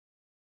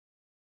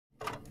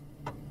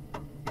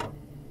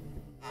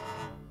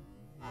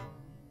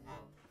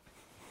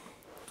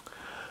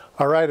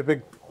All right, a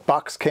big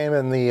box came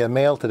in the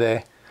mail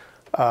today.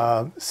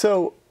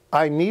 So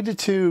I needed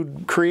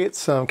to create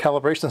some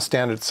calibration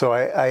standards, so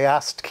I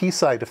asked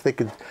Keysight if they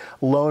could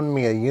loan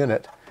me a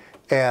unit.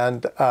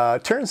 And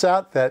it turns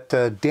out that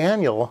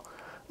Daniel,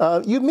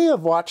 you may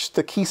have watched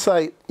the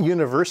Keysight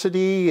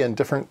University and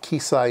different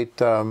Keysight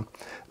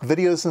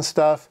videos and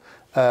stuff.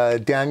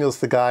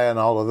 Daniel's the guy on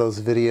all of those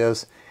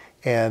videos.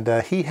 And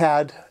he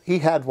had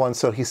one,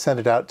 so he sent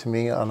it out to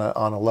me on a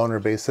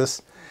loaner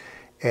basis.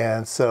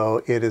 And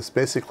so it is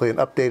basically an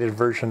updated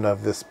version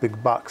of this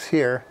big box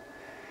here.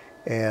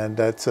 And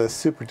it's a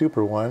super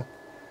duper one.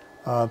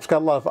 It's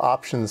got a lot of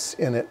options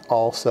in it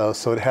also.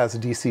 So it has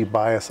DC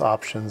bias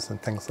options and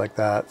things like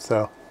that.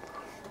 So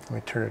let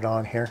me turn it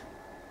on here.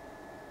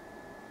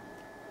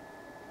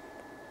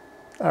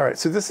 All right,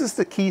 so this is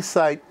the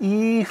Keysight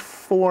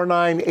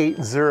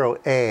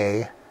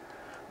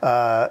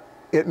E4980A.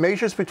 It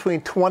measures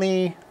between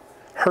 20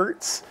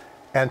 hertz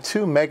and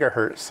 2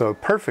 megahertz, so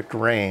perfect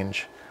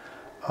range.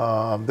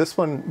 This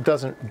one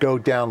doesn't go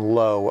down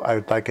low. I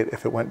would like it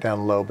if it went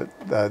down low, but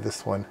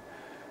this one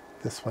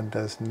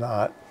does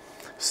not.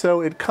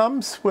 So it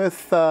comes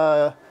with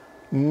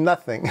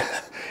nothing.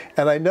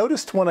 And I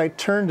noticed when I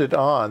turned it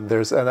on,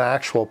 there's an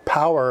actual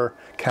power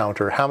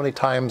counter. How many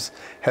times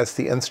has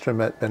the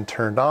instrument been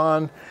turned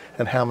on,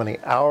 and how many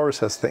hours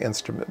has the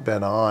instrument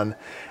been on?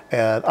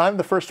 And I'm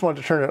the first one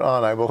to turn it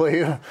on, I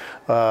believe,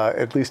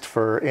 at least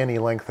for any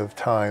length of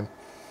time.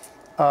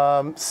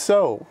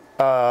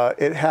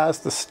 It has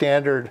the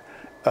standard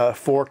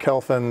 4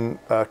 Kelvin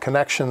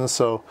connections,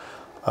 so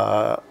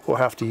we'll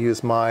have to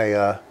use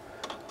my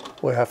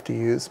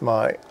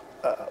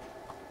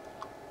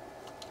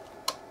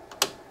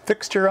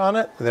fixture on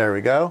it. There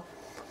we go.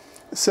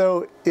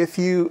 So if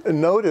you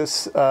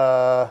notice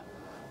that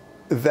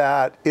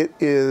it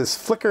is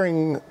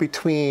flickering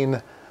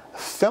between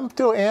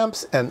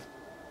femtoamps and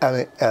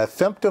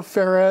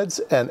femtofarads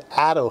and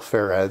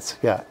attofarads.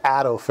 Yeah,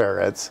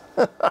 attofarads.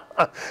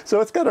 So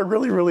it's got a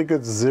really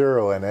good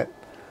zero in it.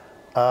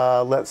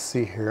 Let's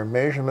see here,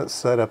 measurement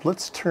setup.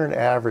 Let's turn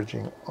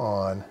averaging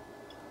on.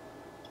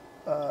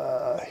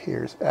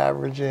 Here's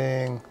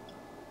averaging.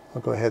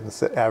 I'll go ahead and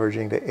set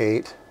averaging to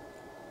 8.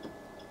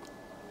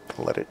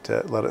 Let it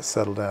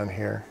settle down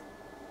here.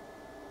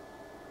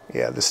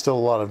 Yeah, there's still a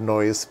lot of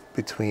noise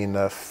between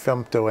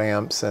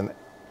femtoamps and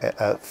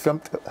I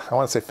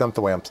want to say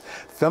femtoamps,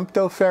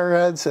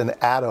 femtofarads and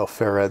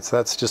attofarads.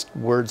 That's just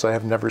words I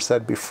have never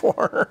said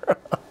before.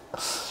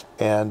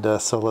 And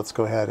so let's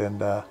go ahead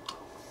and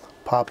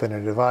pop in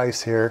a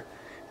device here.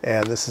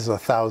 And this is a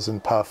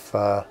 1,000 puff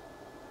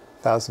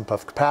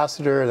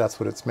capacitor. That's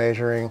what it's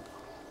measuring.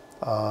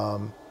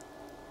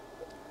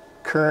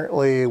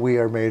 Currently, we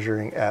are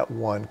measuring at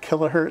 1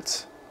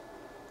 kilohertz.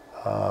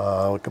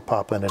 We can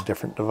pop in a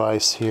different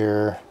device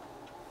here.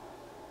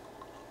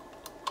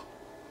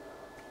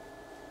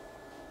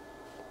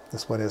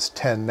 This one is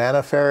 10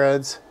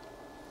 nanofarads.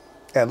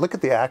 And look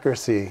at the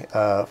accuracy,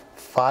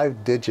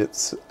 5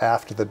 digits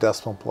after the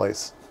decimal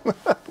place.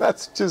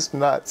 That's just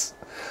nuts.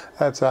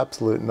 That's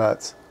absolute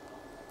nuts.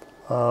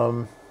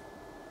 Yeah,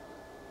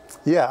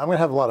 I'm gonna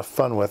have a lot of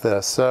fun with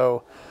this.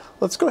 So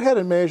let's go ahead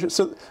and measure.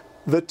 So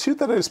the two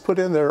that I just put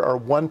in there are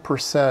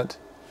 1%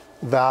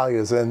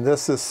 values, and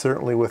this is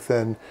certainly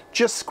within,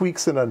 just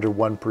squeaks in under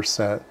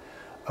 1%.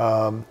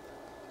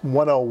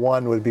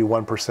 101 would be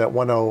 1%,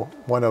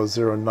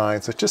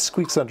 1009, so it just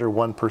squeaks under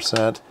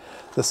 1%.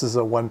 This is a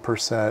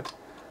 1%.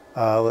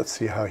 Let's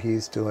see how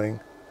he's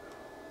doing.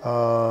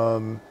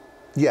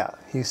 Yeah,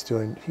 he's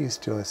doing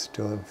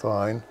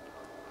fine.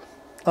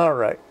 All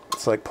right,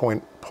 it's like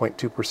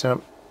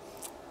 0.2%.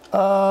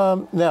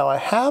 Now I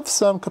have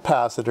some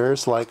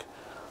capacitors like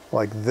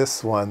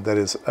this one that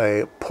is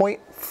a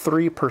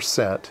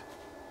 0.3%.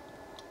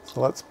 So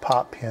let's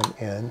pop him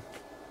in.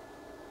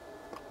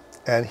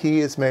 And he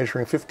is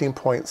measuring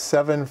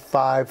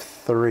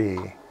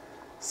 15.753.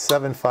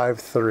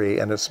 753,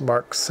 and it's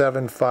marked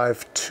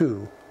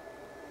 752.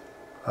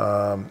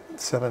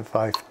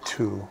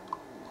 752.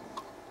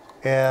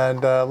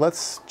 And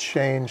let's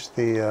change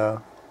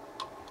the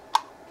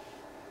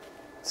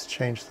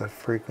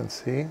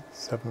frequency.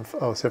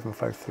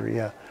 753,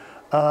 yeah.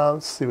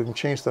 Let's see, we can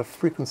change the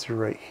frequency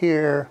right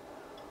here.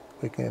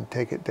 We can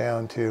take it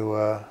down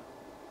to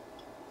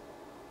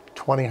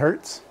 20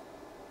 hertz.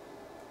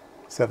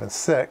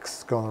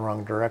 7.6, going the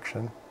wrong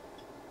direction.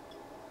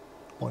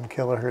 1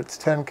 kilohertz,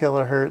 10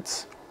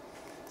 kilohertz.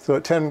 So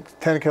at 10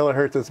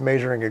 kilohertz, it's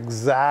measuring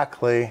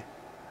exactly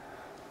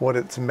what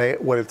it's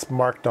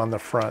marked on the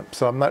front.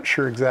 So I'm not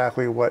sure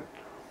exactly what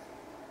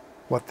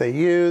they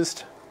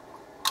used.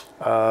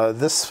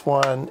 This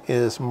one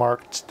is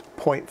marked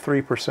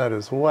 0.3%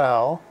 as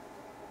well.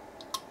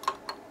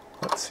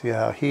 Let's see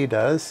how he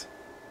does.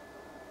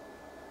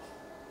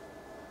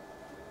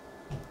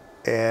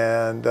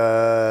 And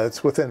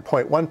it's within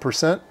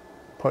 0.1%,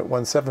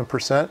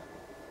 0.17%.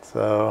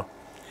 So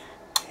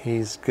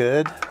he's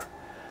good.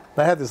 And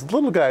I have these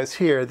little guys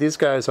here. These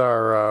guys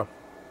are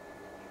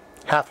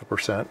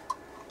 0.5%.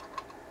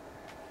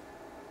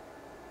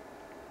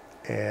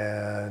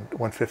 And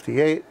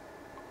 158.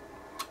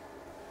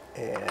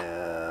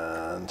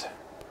 And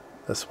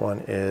this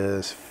one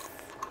is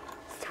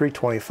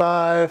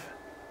 325.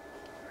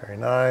 Very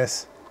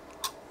nice.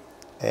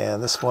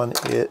 And this one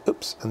is,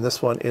 oops, and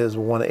this one is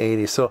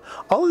 180. So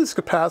all of these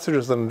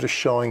capacitors that I'm just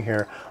showing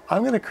here,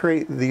 I'm going to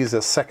create these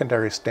as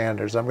secondary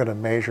standards. I'm going to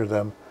measure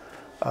them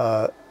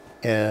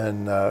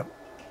in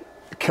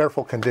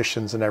careful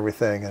conditions and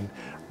everything, and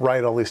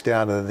write all these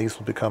down, and then these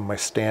will become my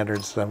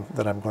standards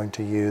that I'm going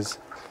to use.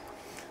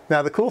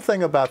 Now the cool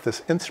thing about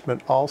this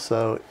instrument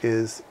also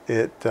is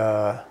it,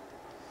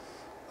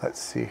 let's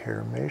see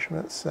here,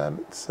 measurement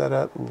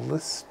setup,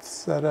 list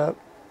setup.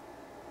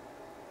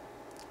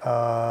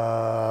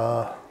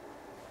 Yeah,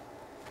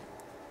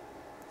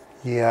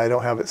 I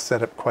don't have it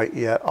set up quite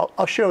yet.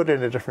 I'll show it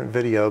in a different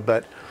video,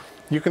 but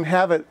you can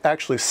have it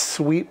actually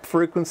sweep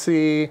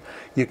frequency,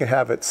 you can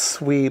have it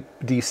sweep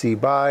DC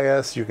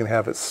bias, you can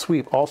have it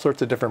sweep all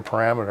sorts of different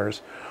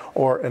parameters,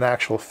 or an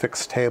actual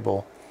fixed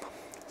table.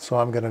 So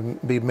I'm going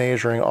to be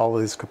measuring all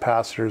of these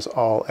capacitors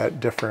all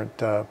at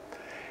different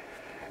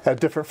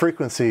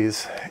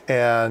frequencies,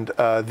 and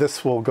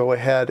this will go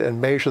ahead and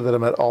measure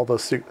them at all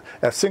those,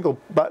 a single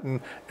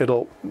button,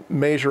 it'll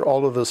measure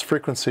all of those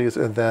frequencies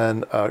and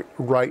then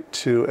write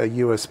to a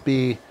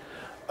USB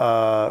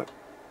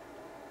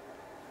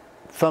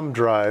thumb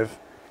drive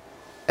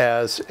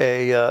as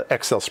a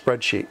Excel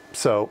spreadsheet.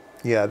 So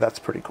yeah, that's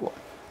pretty cool.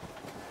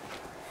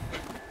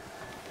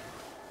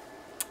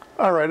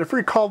 All right, I've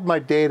recalled my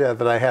data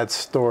that I had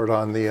stored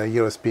on the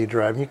USB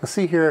drive. You can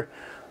see here,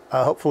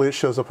 hopefully it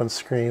shows up on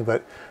screen,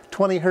 but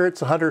 20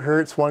 hertz, 100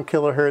 hertz, 1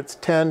 kilohertz,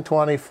 10,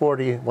 20,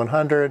 40,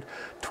 100,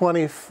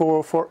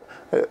 24,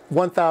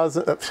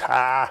 1000,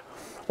 100K,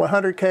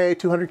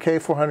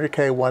 200K,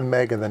 400K, 1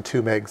 meg, and then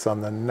 2 megs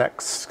on the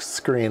next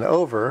screen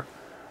over.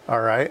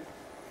 All right.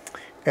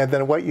 And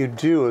then what you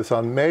do is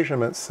on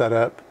measurement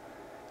setup,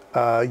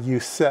 you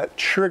set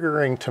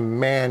triggering to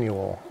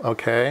manual,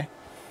 okay?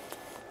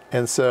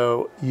 And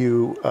so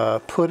you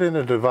put in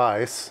a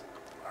device,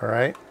 all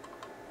right?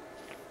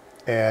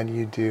 And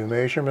you do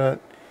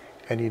measurement,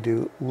 and you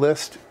do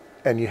list,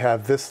 and you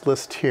have this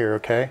list here,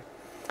 okay?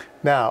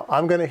 Now,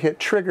 I'm gonna hit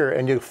trigger,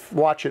 and you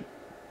watch it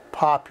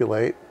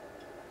populate.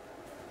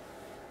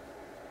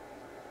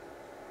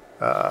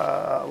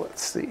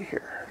 Let's see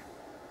here.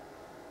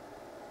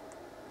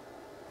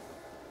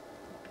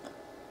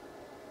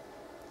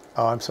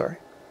 Oh, I'm sorry.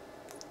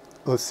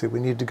 Let's see, we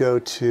need to go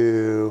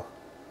to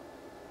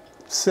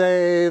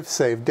save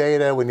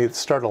data. We need to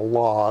start a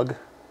log.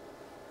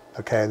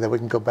 Okay, and then we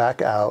can go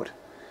back out.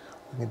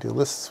 We can do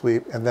list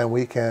sweep, and then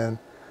we can,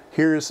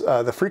 here's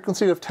the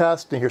frequency of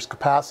test, and here's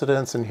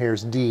capacitance, and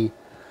here's D.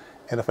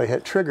 And if I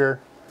hit trigger,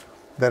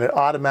 then it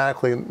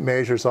automatically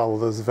measures all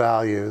of those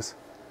values.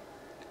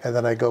 And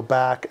then I go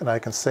back and I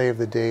can save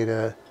the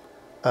data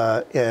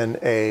in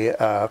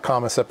a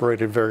comma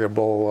separated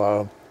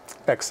variable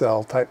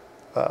Excel type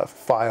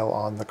file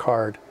on the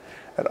card,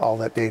 and all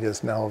that data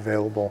is now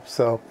available.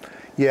 So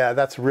yeah,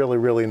 that's really,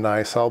 really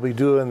nice. I'll be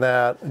doing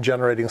that,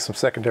 generating some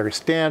secondary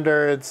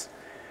standards,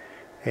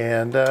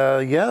 and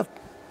yeah,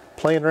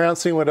 playing around,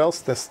 seeing what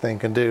else this thing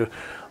can do.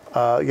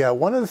 Yeah,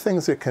 one of the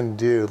things it can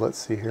do, let's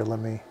see here, let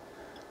me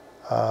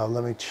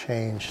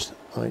change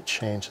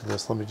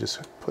this. Let me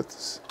just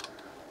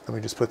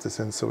put this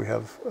in so we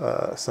have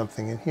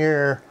something in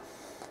here.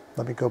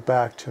 Let me go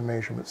back to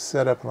measurement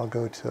setup, and I'll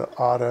go to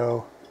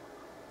auto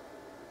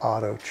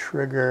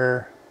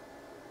trigger.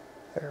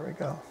 There we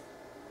go.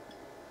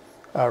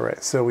 All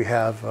right, so we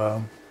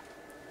have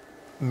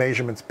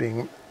measurements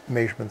being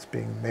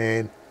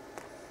made,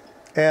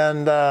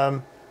 and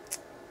I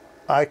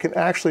can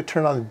actually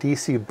turn on the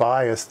DC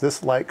bias.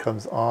 This light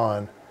comes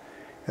on,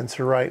 and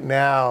so right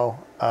now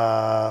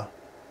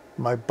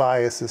my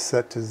bias is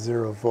set to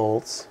 0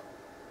 volts,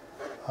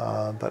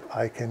 but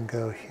I can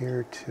go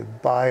here to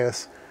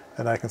bias,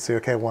 and I can say,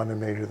 okay, I want to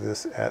measure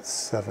this at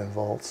 7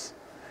 volts.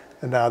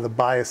 And now the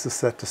bias is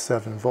set to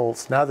 7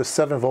 volts. Now there's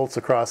 7 volts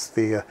across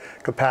the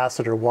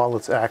capacitor while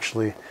it's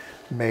actually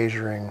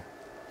measuring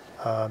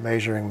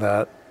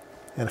that.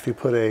 And if you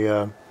put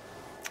a,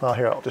 well,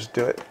 here, I'll just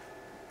do it.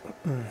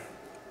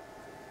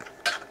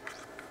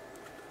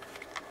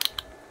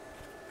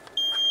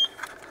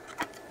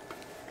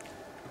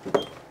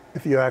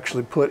 If you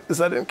actually put, is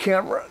that in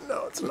camera?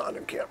 No, it's not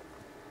in camera.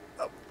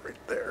 Oh,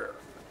 right there.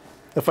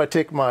 If I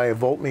take my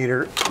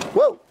voltmeter,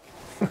 whoa!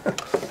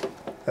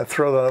 I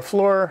throw it on the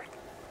floor.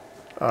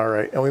 All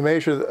right, and we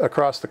measure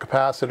across the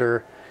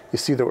capacitor. You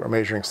see that we're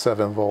measuring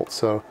 7 volts.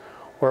 So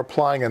we're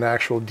applying an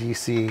actual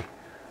DC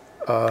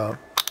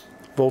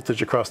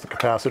voltage across the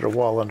capacitor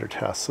while under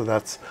test. So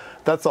that's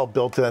all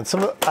built in.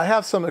 I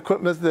have some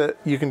equipment that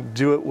you can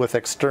do it with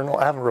external.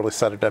 I haven't really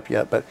set it up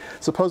yet, but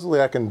supposedly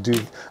I can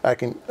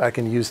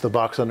use the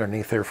box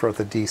underneath here for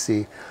the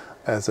DC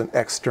as an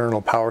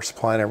external power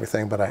supply and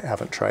everything, but I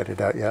haven't tried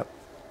it out yet.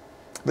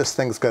 This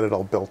thing's got it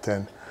all built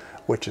in,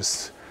 which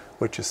is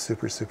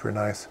super, super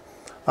nice.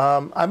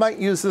 I might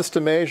use this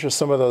to measure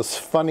some of those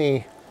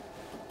funny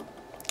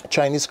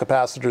Chinese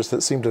capacitors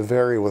that seem to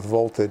vary with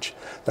voltage.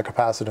 The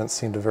capacitance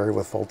seem to vary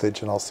with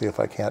voltage, and I'll see if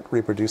I can't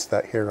reproduce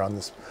that here on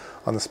this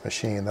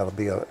machine. That'll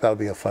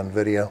be a fun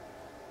video.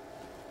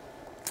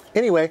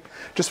 Anyway,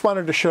 just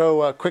wanted to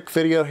show a quick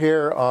video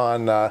here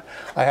on, I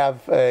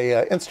have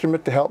a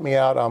instrument to help me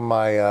out on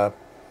my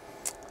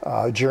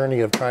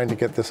journey of trying to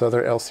get this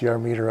other LCR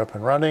meter up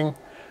and running,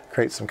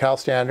 create some cal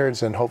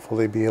standards, and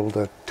hopefully be able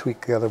to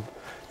tweak the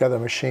other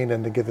machine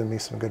into giving me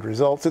some good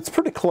results. It's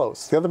pretty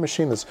close. The other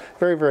machine is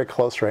very, very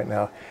close right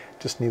now.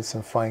 Just needs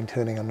some fine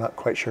tuning. I'm not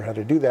quite sure how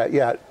to do that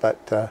yet,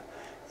 but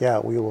yeah,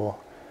 we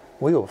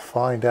will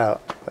find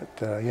out.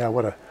 But yeah,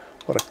 what a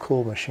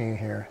cool machine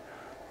here.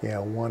 Yeah,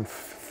 1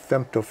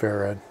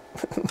 femtofarad.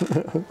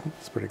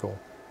 It's pretty cool.